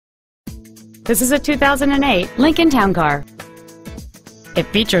This is a 2008 Lincoln Town Car. It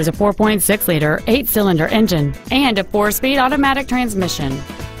features a 4.6-liter, 8-cylinder engine and a 4-speed automatic transmission.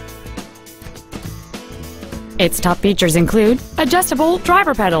 Its top features include adjustable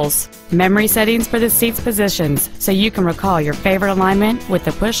driver pedals, memory settings for the seat's positions so you can recall your favorite alignment with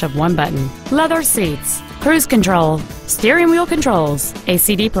the push of one button, leather seats, cruise control, steering wheel controls, a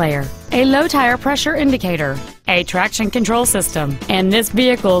CD player, a low tire pressure indicator, a traction control system, and this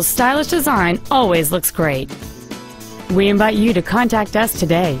vehicle's stylish design always looks great. We invite you to contact us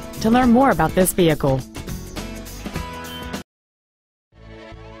today to learn more about this vehicle.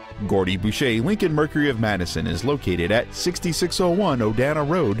 Gordie Boucher Lincoln Mercury of Madison is located at 6601 Odana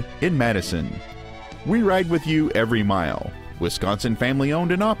Road in Madison. We ride with you every mile. Wisconsin family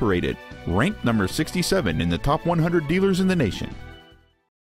owned and operated. Ranked number 67 in the top 100 dealers in the nation.